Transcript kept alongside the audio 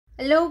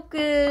Hello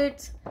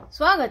kids,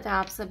 स्वागत है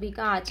आप सभी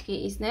का आज के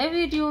इस नए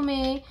वीडियो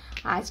में।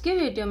 आज के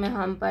वीडियो में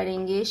हम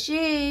पढ़ेंगे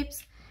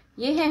शेप्स।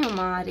 ये है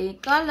हमारे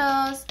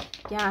कलर्स।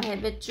 क्या है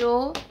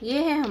बच्चों?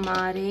 ये है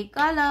हमारे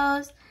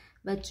कलर्स।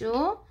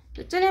 बच्चों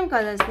तो चलिए हम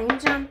कलर्स नेम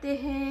जानते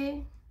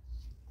हैं।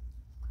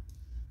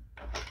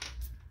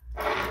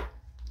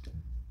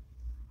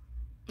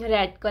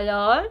 Red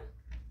colour,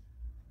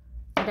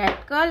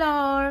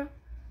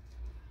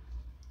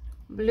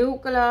 blue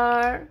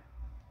colour,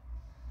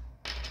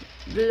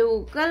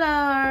 blue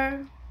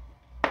color,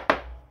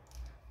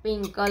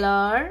 pink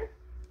color,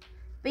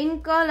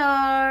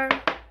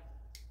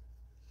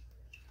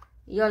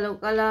 yellow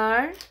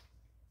color,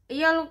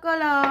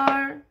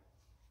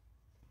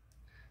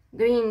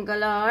 green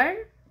color,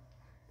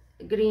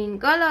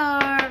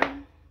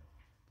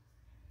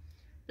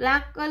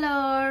 black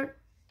color.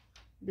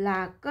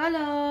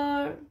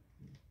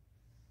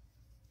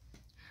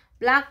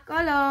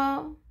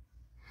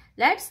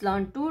 Let's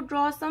learn to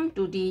draw some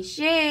 2D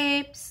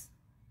shapes.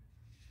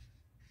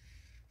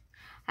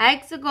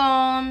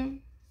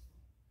 Hexagon,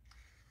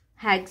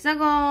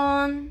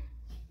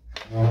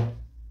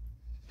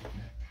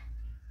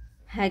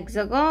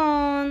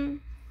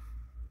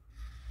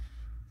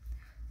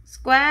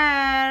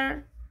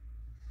 square,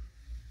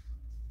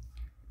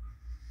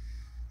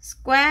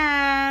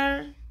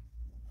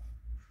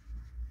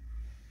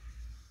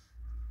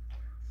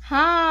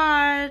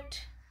 heart,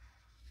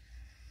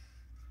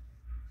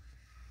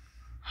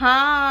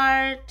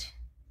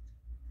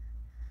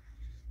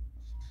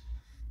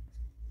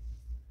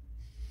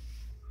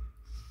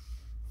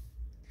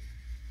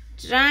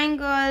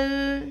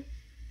 triangle,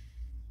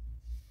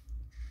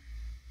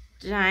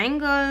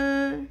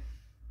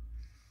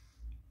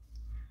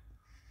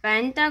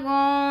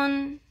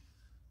 pentagon,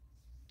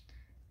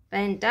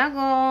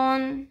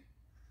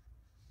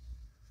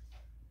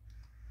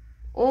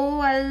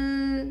 oval,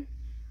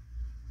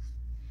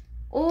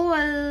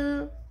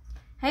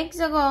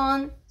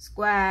 hexagon,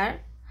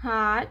 square,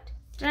 heart,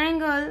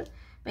 triangle,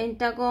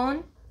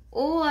 pentagon,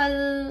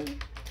 oval.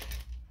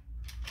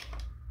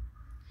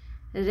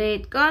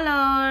 Red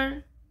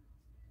color,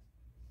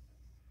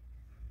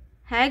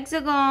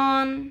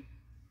 hexagon,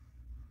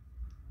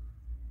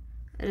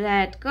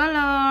 red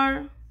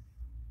color,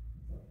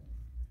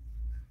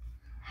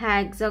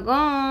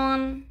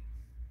 hexagon,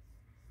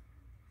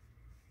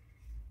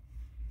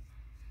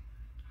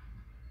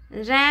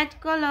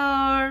 red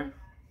color,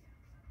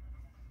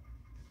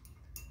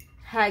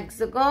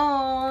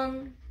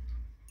 hexagon,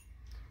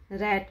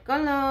 red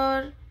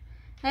color,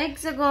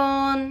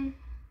 hexagon,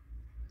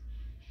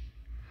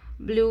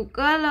 blue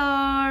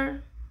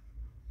color,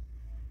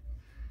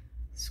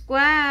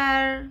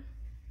 square,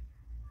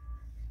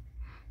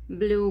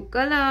 blue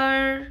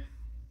color,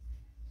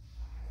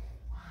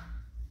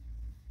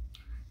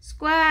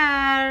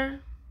 square,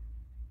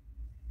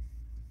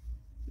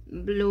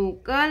 blue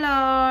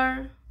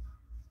color,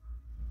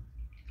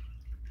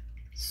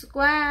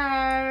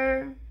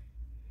 square,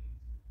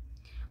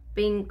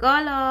 pink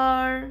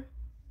color,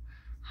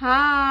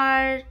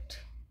 heart,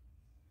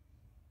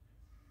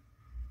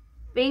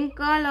 pink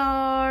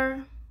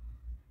color,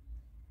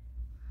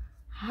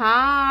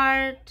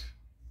 heart,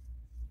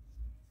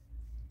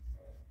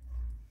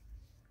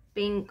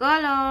 pink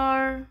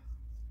color,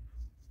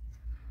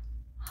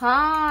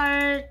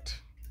 heart,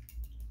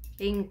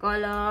 pink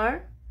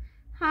color,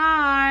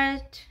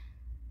 heart,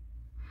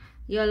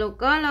 yellow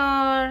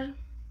color,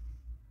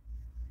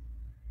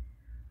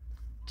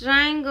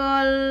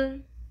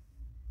 triangle,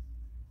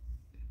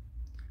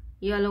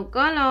 yellow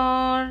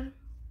color,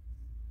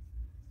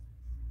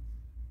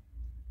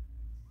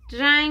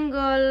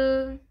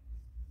 triangle,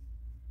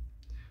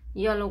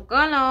 yellow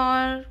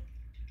color,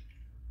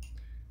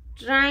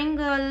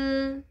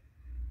 triangle,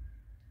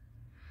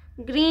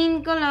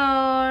 green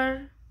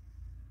color,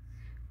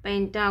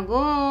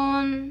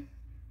 pentagon,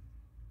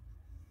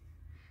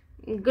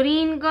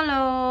 green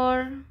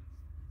color,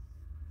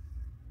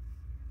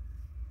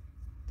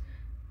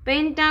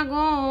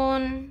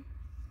 pentagon,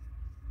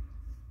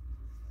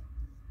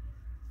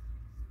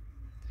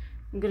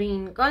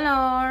 green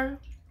color,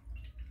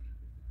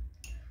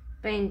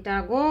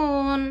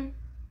 pentagon,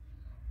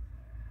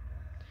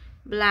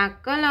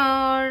 black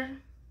color,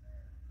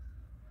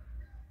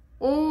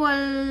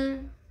 oval,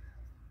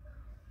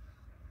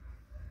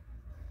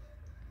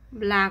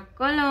 black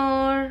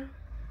color,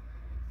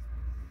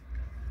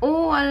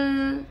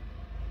 oval,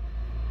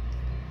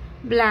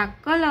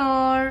 black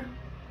color,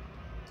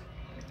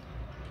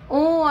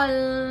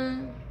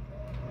 oval,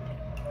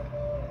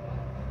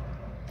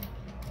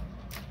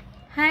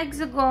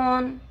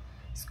 hexagon,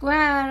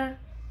 square,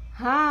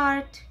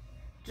 heart,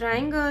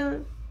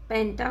 triangle,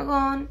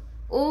 pentagon,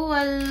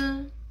 Oval.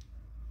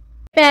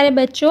 प्यारे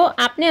बच्चों,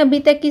 आपने अभी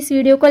तक इस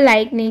video को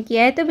like नहीं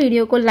किया है तो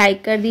वीडियो को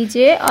लाइक कर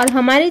दीजिए और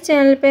हमारे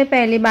चैनल पे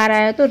पहली बार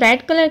आया तो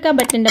रेड कलर का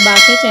बटन दबा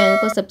के चैनल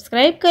को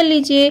सब्सक्राइब कर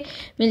लीजिए।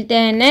 मिलते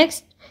हैं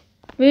नेक्स्ट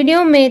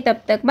वीडियो में,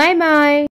 तब तक बाय बाय।